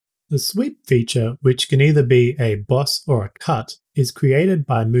The sweep feature, which can either be a boss or a cut, is created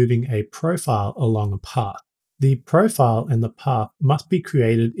by moving a profile along a path. The profile and the path must be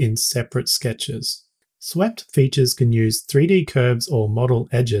created in separate sketches. Swept features can use 3D curves or model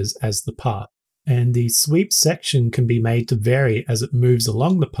edges as the path, and the sweep section can be made to vary as it moves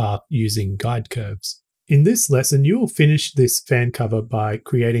along the path using guide curves. In this lesson, you will finish this fan cover by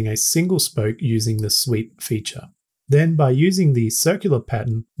creating a single spoke using the sweep feature. Then by using the circular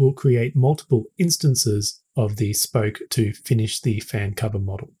pattern, we'll create multiple instances of the spoke to finish the fan cover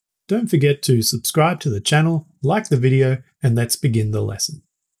model. Don't forget to subscribe to the channel, like the video, and let's begin the lesson.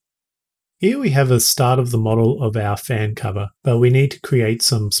 Here we have a start of the model of our fan cover, but we need to create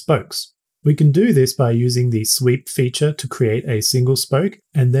some spokes. We can do this by using the sweep feature to create a single spoke,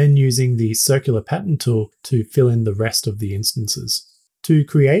 and then using the circular pattern tool to fill in the rest of the instances. To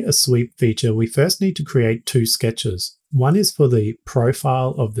create a sweep feature, we first need to create two sketches. One is for the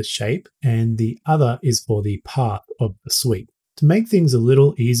profile of the shape, and the other is for the path of the sweep. To make things a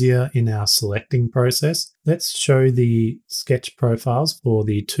little easier in our selecting process, let's show the sketch profiles for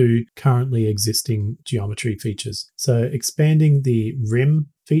the two currently existing geometry features. So expanding the rim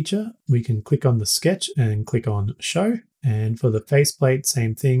feature, we can click on the sketch and click on show. And for the faceplate,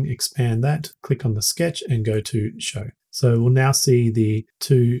 same thing, expand that, click on the sketch and go to show. So we'll now see the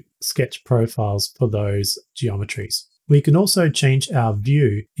two sketch profiles for those geometries. We can also change our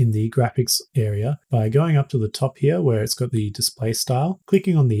view in the graphics area by going up to the top here where it's got the display style,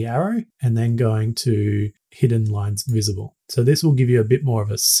 clicking on the arrow, and then going to hidden lines visible. So this will give you a bit more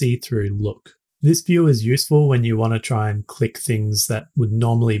of a see-through look. This view is useful when you want to try and click things that would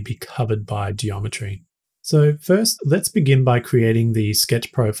normally be covered by geometry. So first, let's begin by creating the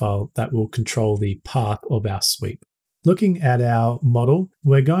sketch profile that will control the path of our sweep. Looking at our model,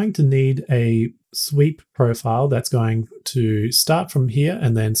 we're going to need a sweep profile that's going to start from here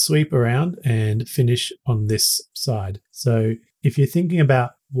and then sweep around and finish on this side. So if you're thinking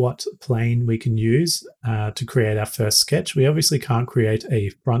about what plane we can use to create our first sketch, we obviously can't create a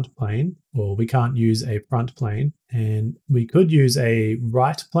front plane, or we can't use a front plane, and we could use a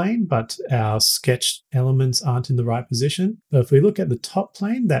right plane, but our sketch elements aren't in the right position. But if we look at the top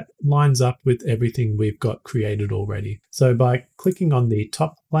plane, that lines up with everything we've got created already. So by clicking on the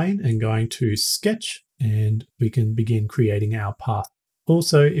top plane and going to sketch, and we can begin creating our path.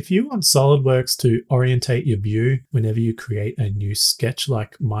 Also, if you want SOLIDWORKS to orientate your view whenever you create a new sketch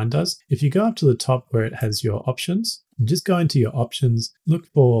like mine does, if you go up to the top where it has your options, just go into your options, look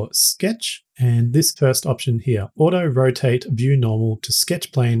for sketch, and this first option here, auto rotate view normal to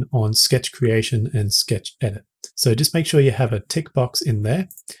sketch plane on sketch creation and sketch edit. So just make sure you have a tick box in there.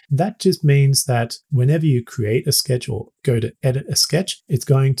 That just means that whenever you create a sketch or go to edit a sketch, it's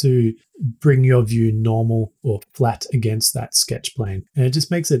going to bring your view normal or flat against that sketch plane. And it just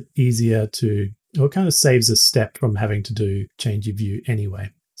makes it easier to, or kind of saves a step from having to change your view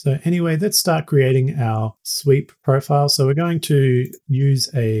anyway. So anyway, let's start creating our sweep profile. So we're going to use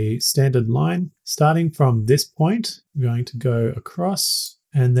a standard line. Starting from this point, we're going to go across,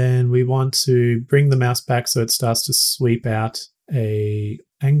 and then we want to bring the mouse back so it starts to sweep out an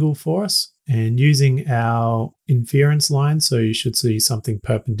angle for us. And using our inference line, so you should see something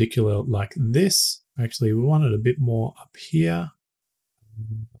perpendicular like this. Actually, we want it a bit more up here,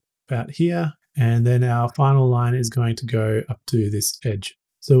 about here. And then our final line is going to go up to this edge.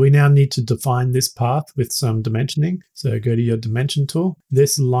 So we now need to define this path with some dimensioning. So go to your dimension tool.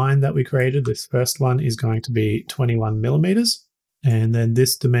 This line that we created, this first one, is going to be 21 millimeters. And then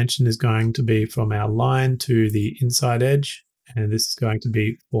this dimension is going to be from our line to the inside edge. And this is going to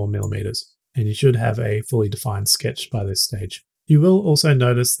be 4 millimeters. And you should have a fully defined sketch by this stage. You will also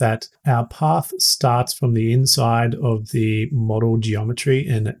notice that our path starts from the inside of the model geometry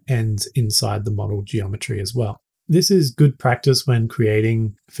and ends inside the model geometry as well. This is good practice when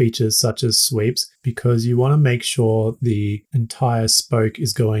creating features such as sweeps, because you want to make sure the entire spoke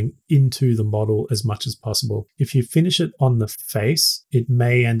is going into the model as much as possible. If you finish it on the face, it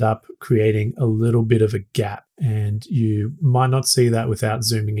may end up creating a little bit of a gap, and you might not see that without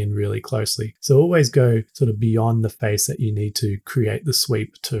zooming in really closely. So always go sort of beyond the face that you need to create the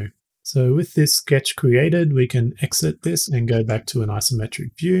sweep to. So with this sketch created, we can exit this and go back to an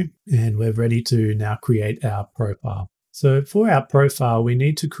isometric view, and we're ready to now create our profile. So for our profile, we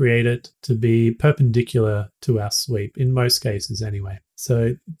need to create it to be perpendicular to our sweep, in most cases anyway.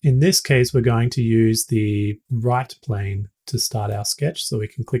 So in this case, we're going to use the right plane to start our sketch. So we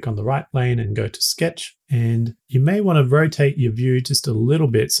can click on the right plane and go to sketch. And you may want to rotate your view just a little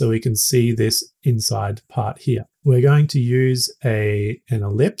bit so we can see this inside part here. We're going to use an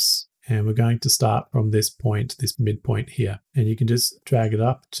ellipse. And we're going to start from this point, this midpoint here. And you can just drag it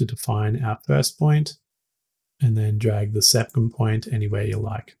up to define our first point, and then drag the second point anywhere you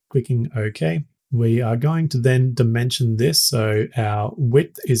like. Clicking OK. We are going to then dimension this. So our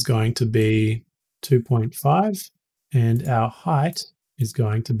width is going to be 2.5 and our height is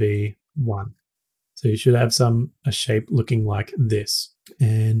going to be 1. So you should have a shape looking like this.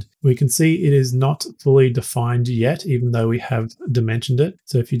 And we can see it is not fully defined yet, even though we have dimensioned it.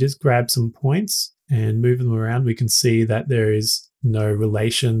 So if you just grab some points and move them around, we can see that there is no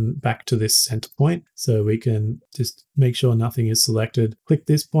relation back to this center point. So we can just make sure nothing is selected. Click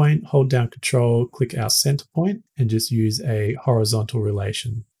this point, hold down Control, click our center point, and just use a horizontal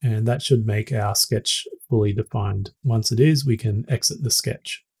relation. And that should make our sketch fully defined. Once it is, we can exit the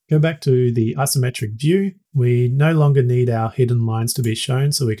sketch. Go back to the isometric view. We no longer need our hidden lines to be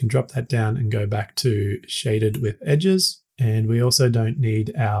shown, so we can drop that down and go back to shaded with edges. And we also don't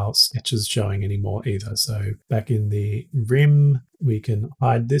need our sketches showing anymore either. So back in the rim, we can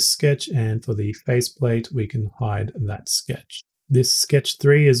hide this sketch, and for the faceplate, we can hide that sketch. This sketch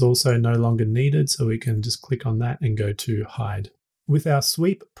 3 is also no longer needed, so we can just click on that and go to hide. With our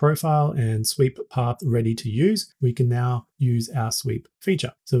sweep profile and sweep path ready to use, we can now use our sweep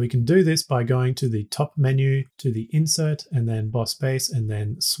feature. So we can do this by going to the top menu, to the insert, and then boss base, and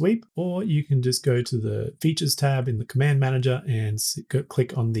then sweep. Or you can just go to the features tab in the command manager and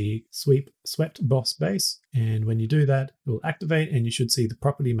click on the swept boss base. And when you do that, it will activate and you should see the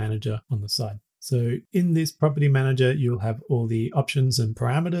property manager on the side. So in this property manager, you'll have all the options and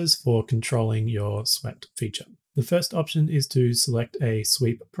parameters for controlling your swept feature. The first option is to select a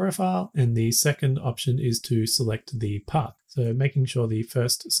sweep profile, and the second option is to select the path. So making sure the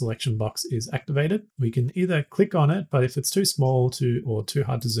first selection box is activated. We can either click on it, but if it's too small or too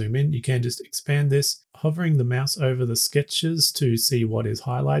hard to zoom in, you can just expand this. Hovering the mouse over the sketches to see what is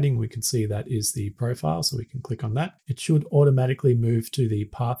highlighting, we can see that is the profile, so we can click on that. It should automatically move to the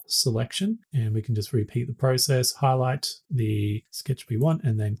path selection, and we can just repeat the process, highlight the sketch we want,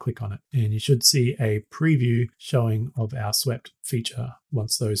 and then click on it. And you should see a preview showing of our swept feature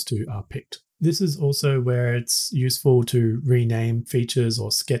once those two are picked. This is also where it's useful to rename features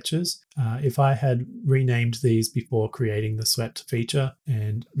or sketches. If I had renamed these before creating the swept feature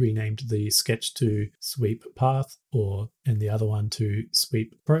and renamed the sketch to sweep path and the other one to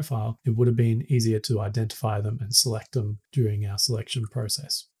sweep profile, it would have been easier to identify them and select them during our selection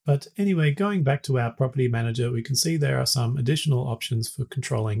process. But anyway, going back to our property manager, we can see there are some additional options for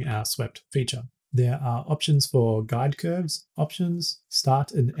controlling our swept feature. There are options for guide curves, options,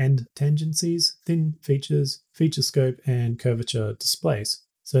 start and end tangencies, thin features, feature scope, and curvature displays.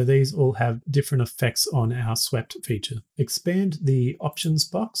 So these all have different effects on our swept feature. Expand the options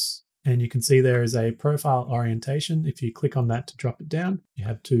box, and you can see there is a profile orientation. If you click on that to drop it down, you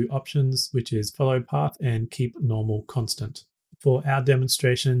have two options, which is follow path and keep normal constant. For our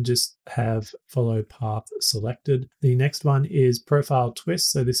demonstration, just have follow path selected. The next one is profile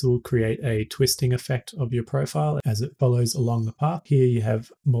twist. So this will create a twisting effect of your profile as it follows along the path. Here you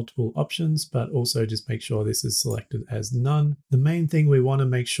have multiple options, but also just make sure this is selected as none. The main thing we want to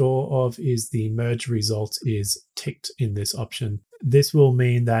make sure of is the merge result is ticked in this option. This will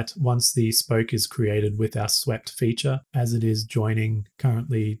mean that once the spoke is created with our swept feature, as it is joining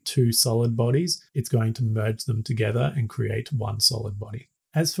currently two solid bodies, it's going to merge them together and create one solid body.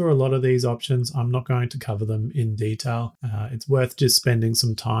 As for a lot of these options, I'm not going to cover them in detail. It's worth just spending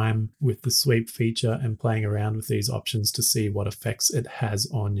some time with the sweep feature and playing around with these options to see what effects it has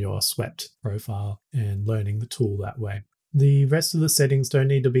on your swept profile and learning the tool that way. The rest of the settings don't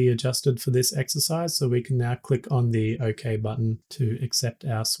need to be adjusted for this exercise, so we can now click on the OK button to accept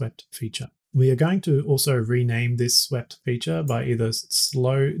our swept feature. We are going to also rename this swept feature by either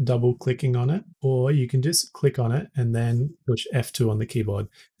slow double clicking on it, or you can just click on it and then push F2 on the keyboard.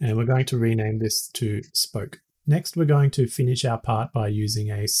 And we're going to rename this to spoke. Next, we're going to finish our part by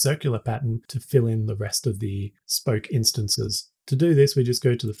using a circular pattern to fill in the rest of the spoke instances. To do this, we just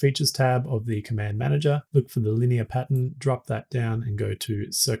go to the Features tab of the Command Manager, look for the linear pattern, drop that down and go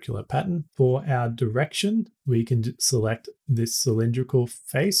to Circular Pattern. For our direction, we can select this cylindrical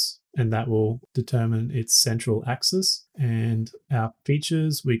face, and that will determine its central axis. And our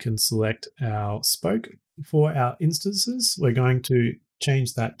features, we can select our spoke. For our instances, we're going to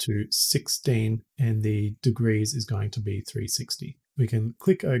change that to 16, and the degrees is going to be 360. We can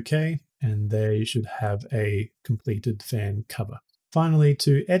click OK, and there you should have a completed fan cover. Finally,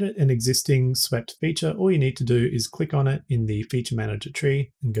 to edit an existing swept feature, all you need to do is click on it in the Feature Manager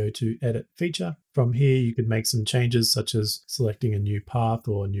tree and go to Edit Feature. From here, you could make some changes such as selecting a new path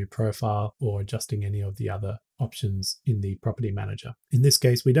or a new profile or adjusting any of the other options in the Property Manager. In this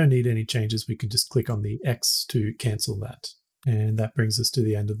case, we don't need any changes. We can just click on the X to cancel that. And that brings us to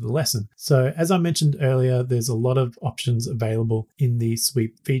the end of the lesson. So as I mentioned earlier, there's a lot of options available in the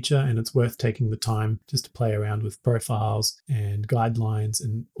sweep feature, and it's worth taking the time just to play around with profiles and guidelines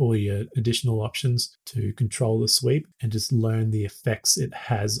and all your additional options to control the sweep and just learn the effects it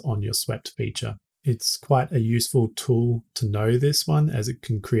has on your swept feature. It's quite a useful tool to know this one, as it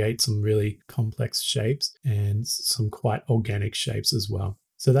can create some really complex shapes and some quite organic shapes as well.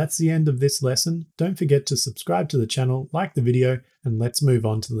 So that's the end of this lesson. Don't forget to subscribe to the channel, like the video, and let's move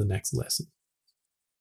on to the next lesson.